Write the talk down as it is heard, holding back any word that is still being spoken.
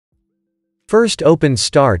First open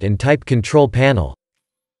Start and type Control Panel.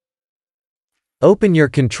 Open your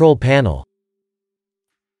Control Panel.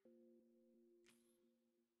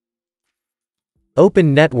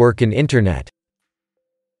 Open Network and Internet.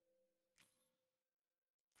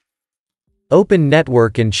 Open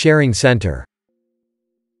Network and Sharing Center.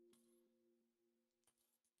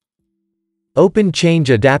 Open Change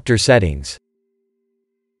Adapter Settings.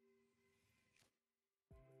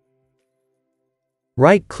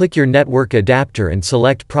 Right-click your network adapter and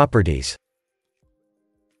select Properties.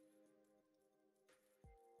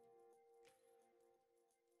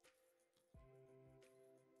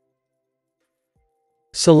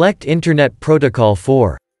 Select Internet Protocol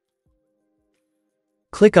 4.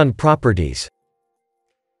 Click on Properties.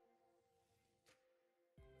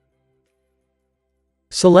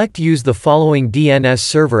 Select Use the following DNS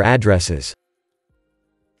server addresses.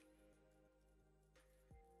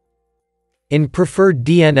 In preferred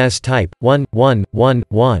DNS type,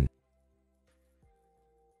 1111.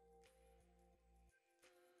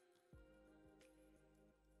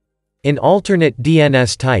 In alternate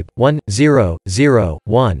DNS type,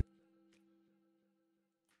 1001.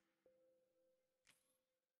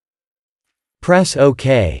 Press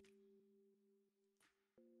OK.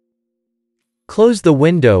 Close the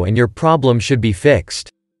window and your problem should be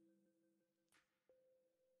fixed.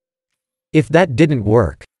 If that didn't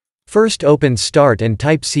work, first open Start and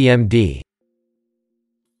type CMD.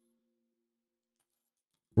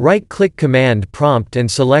 Right-click Command Prompt and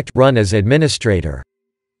select Run as Administrator.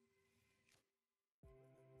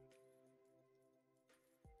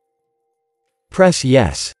 Press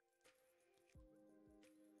Yes.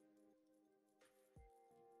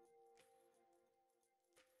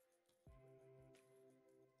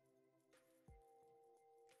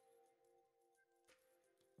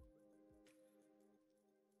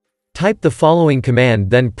 Type the following command,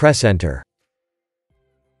 then press Enter.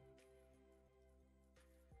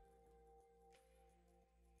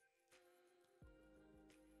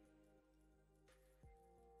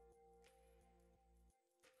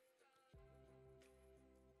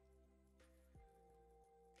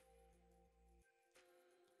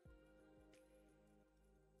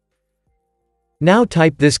 Now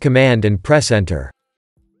type this command and press Enter.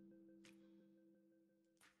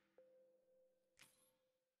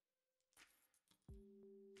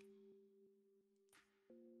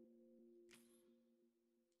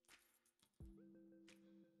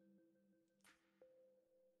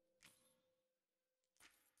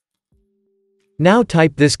 Now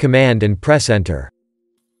type this command and press Enter.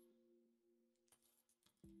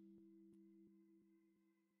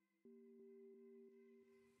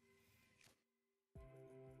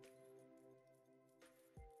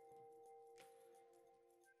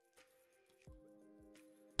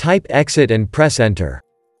 Type Exit and press Enter.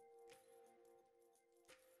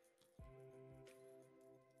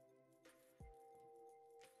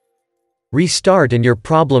 Restart and your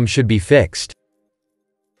problem should be fixed.